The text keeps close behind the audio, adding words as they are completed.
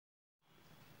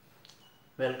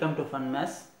Welcome to fun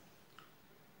maths.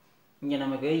 இங்கே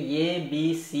நமக்கு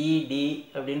ABCD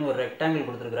அப்படின்னு ஒரு ரெக்டாங்கிள்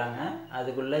கொடுத்துருக்குறாங்க.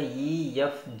 அதுக்குள்ளே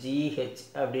EFGH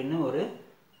அப்படின்னு ஒரு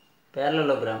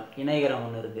parallelogram இணைகரம்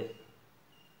ஒன்று இருக்குது.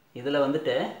 இதில்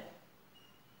வந்துட்டு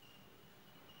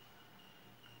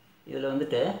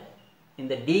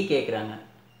இந்த D கேட்குறாங்க.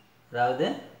 அதாவது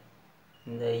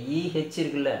இந்த EH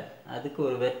இருக்குல்ல, அதுக்கு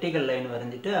ஒரு வெர்டிக்கல் லைன்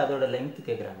வரைஞ்சிட்டு அதோட லென்த்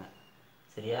கேட்குறாங்க.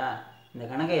 சரியா? இந்த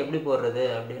கணக்கை எப்படி போடுறது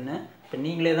அப்படின்னு இப்போ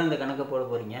நீங்களே தான் இந்த கணக்கை போட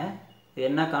போகிறீங்க. இது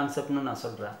என்ன கான்செப்ட்னு நான்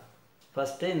சொல்கிறேன்.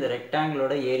 ஃபஸ்ட்டு இந்த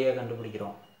ரெக்டாங்கிளோட ஏரியா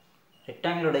கண்டுபிடிக்கிறோம்.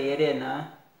 ரெக்டாங்கிளோட ஏரியா என்ன?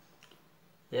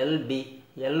 LB.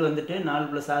 L வந்துட்டு 4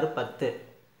 + 6 10.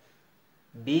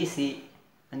 BC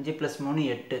 5 + 3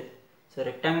 8. ஸோ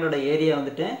ரெக்டாங்கிளோட ஏரியா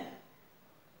வந்துட்டு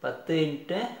 10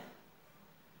 ×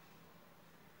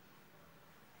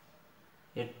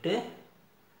 8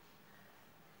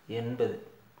 80.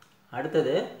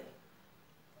 அடுத்தது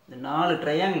இந்த 4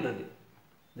 ட்ரையாங்கிள் இருக்குது.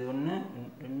 இது 1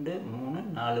 2 3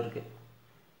 4 இருக்குது.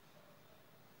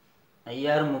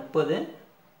 5 30,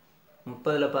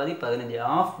 30ல் பாதி 15.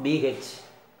 Of BH.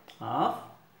 ஆஃப்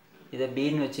இதை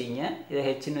Bன்னு வச்சுக்கிங்க, இதை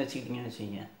Hன்னு வச்சுக்கிட்டிங்கன்னு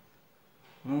வச்சுக்கிங்க.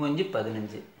 3 5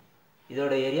 15.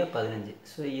 இதோட ஏரியா 15.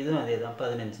 ஸோ இதுவும் அதே தான்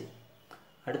 15.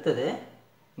 அடுத்தது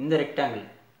இந்த ரெக்டாங்கிள்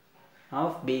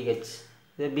ஆஃப் BH,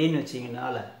 இதை Bன்னு வச்சுக்கிங்க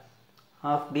 4.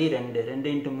 Of B 2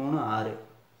 2 × 3 6.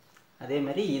 அதே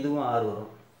மாதிரி இதுவும் 6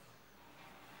 வரும்.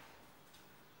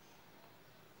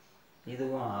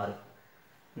 இதுவும் 6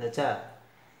 இருந்துச்சா?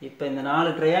 இப்போ இந்த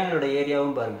 4 ட்ரையாங்கிளோட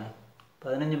ஏரியாவும் பாருங்கள்.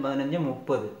 15 15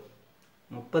 30,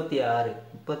 36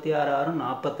 36 6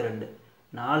 42.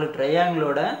 4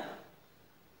 ட்ரையாங்கிளோட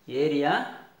ஏரியா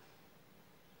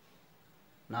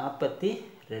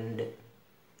 42.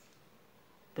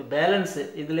 இப்போ பேலன்ஸு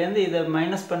இதுலேருந்து இதை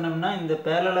மைனஸ் பண்ணோம்னா இந்த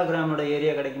பேரலோகிராமோட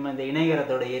ஏரியா கிடைக்குமா? இந்த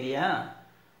இணைகரத்தோட ஏரியா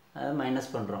அதை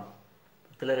மைனஸ் பண்ணுறோம்.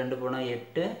 10ல் 2 போனால்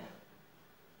 8,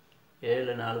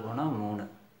 7 4 போனால் 3.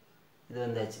 இது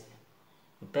வந்தாச்சு.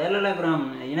 பேரலோகிராம்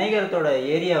இணைகரத்தோட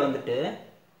ஏரியா வந்துட்டு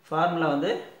ஃபார்முலா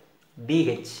வந்து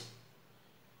BH.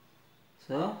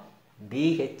 ஸோ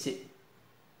BH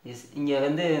இஸ் இங்கே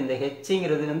வந்து இந்த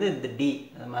ஹெச்ங்கிறது வந்து இந்த D,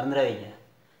 அதை மறந்துடாதீங்க.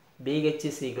 BH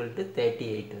 =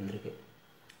 38 வந்திருக்கு.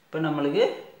 இப்போ நம்மளுக்கு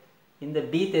இந்த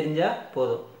B தெரிஞ்சால்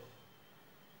போதும்.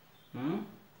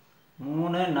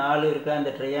 3 4 இருக்கா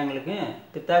இந்த ட்ரையாங்கிளுக்கு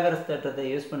பித்தாகரஸ் தேற்றத்தை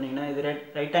யூஸ் பண்ணிங்கன்னா, இது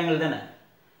ரைட் ஆங்கிள் தானே,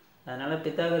 அதனால்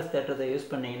பித்தாகரஸ் தேற்றத்தை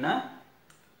யூஸ் பண்ணிங்கன்னா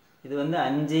இது வந்து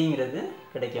 5ங்கிறது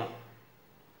கிடைக்கும்.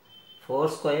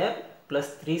 4² +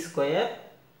 3²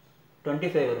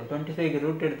 25 வரும். 25க்கு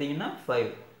ரூட் எடுத்திங்கன்னா 5.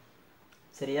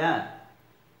 சரியா?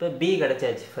 இப்போ B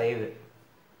கிடச்சாச்சு 5.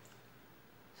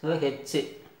 ஸோ H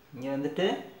இங்கே வந்துட்டு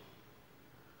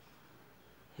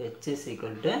H =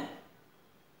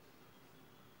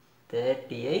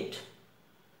 38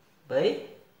 /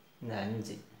 இந்த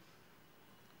 5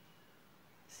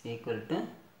 =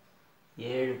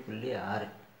 7.6.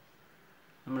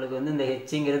 நம்மளுக்கு வந்து இந்த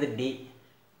ஹெச்ங்கிறது D.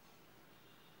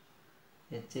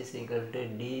 H =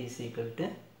 D =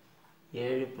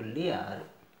 7.6.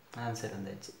 ஆன்சர்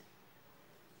வந்தாச்சு.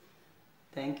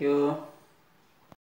 தேங்க்யூ.